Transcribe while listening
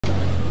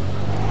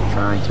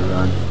trying to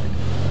run.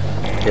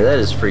 Okay, that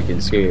is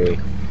freaking scary.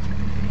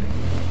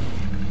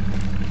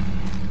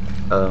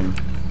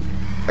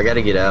 I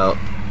gotta get out.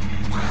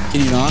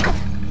 Can you not?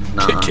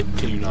 Nah.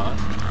 Can you not?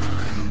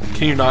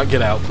 Can you not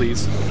get out,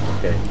 please?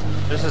 Okay.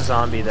 There's a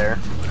zombie there.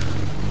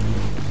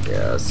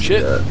 Yeah, I see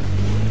Shit. that.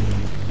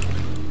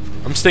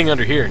 I'm staying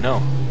under here.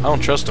 No, I don't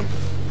trust him.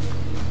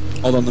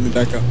 Hold on, let me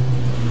back up.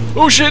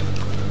 Oh shit!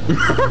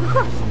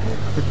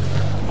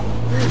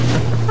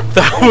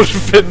 That would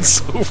have been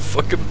so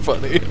fucking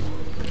funny.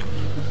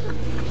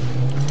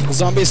 The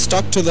zombie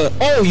stuck to the.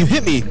 Oh, you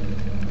hit me!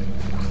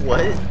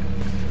 What?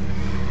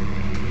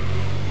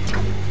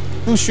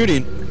 Who's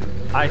shooting?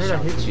 I Where did I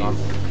shot hit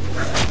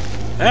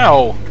you?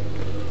 Ow!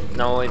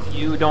 No, if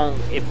you don't,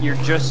 if you're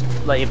just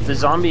like, if the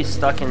zombie's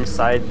stuck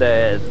inside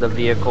the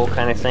vehicle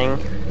kind of thing,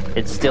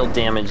 it still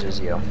damages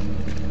you.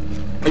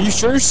 Are you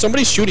sure?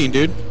 Somebody's shooting,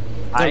 dude.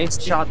 I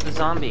shot the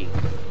zombie.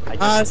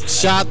 I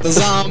shot the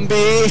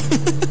zombie!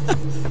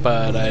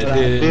 But I But I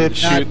did did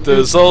shoot not the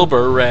do-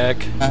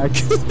 Zolberak.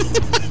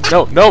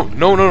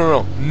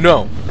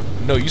 No,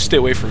 No, you stay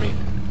away from me.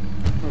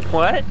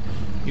 What?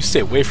 You stay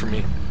away from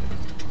me.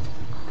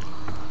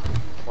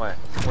 What?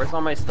 Where's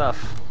all my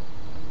stuff?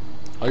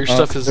 All your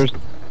stuff is... There's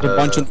a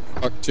bunch in the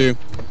truck, too.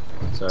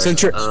 Sorry.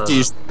 Since you're empty,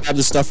 just grab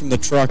the stuff from the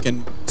truck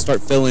and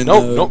start filling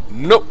No.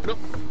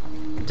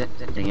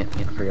 Dang it,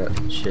 I forgot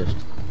shift.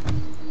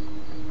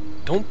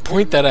 Don't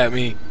point that at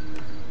me.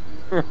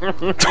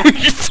 Don't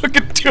you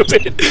fucking do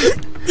it.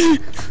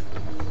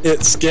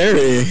 It's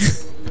scary.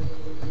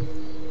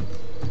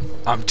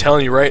 I'm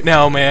telling you right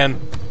now, man.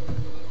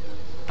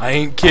 I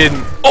ain't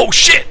kidding. Oh,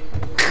 shit!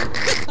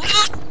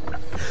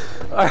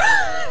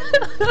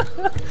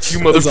 You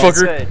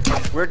motherfucker.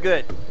 Good. We're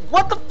good.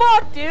 What the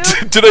fuck, dude?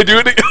 Did I do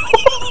it again?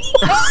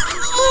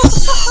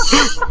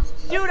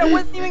 Dude, I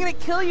wasn't even gonna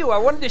kill you. I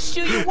wanted to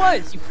shoot you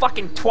once, you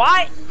fucking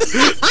twat.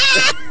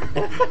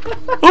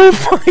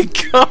 Oh my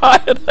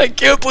god! I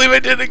can't believe I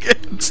did it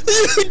again.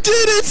 You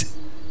did it!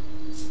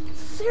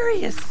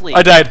 Seriously.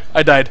 I died.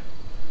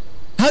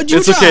 How'd you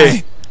It's die?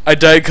 okay. I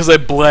died because I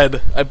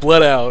bled. I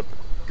bled out.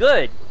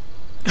 Good.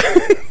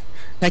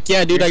 Heck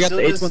yeah, dude, I got the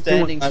Still just H1Z1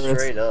 standing virus.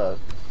 straight up.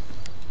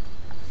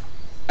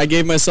 I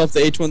gave myself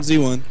the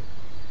H1Z1.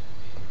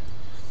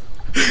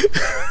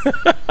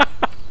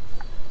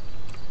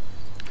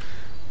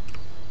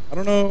 I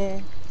don't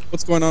know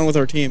what's going on with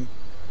our team.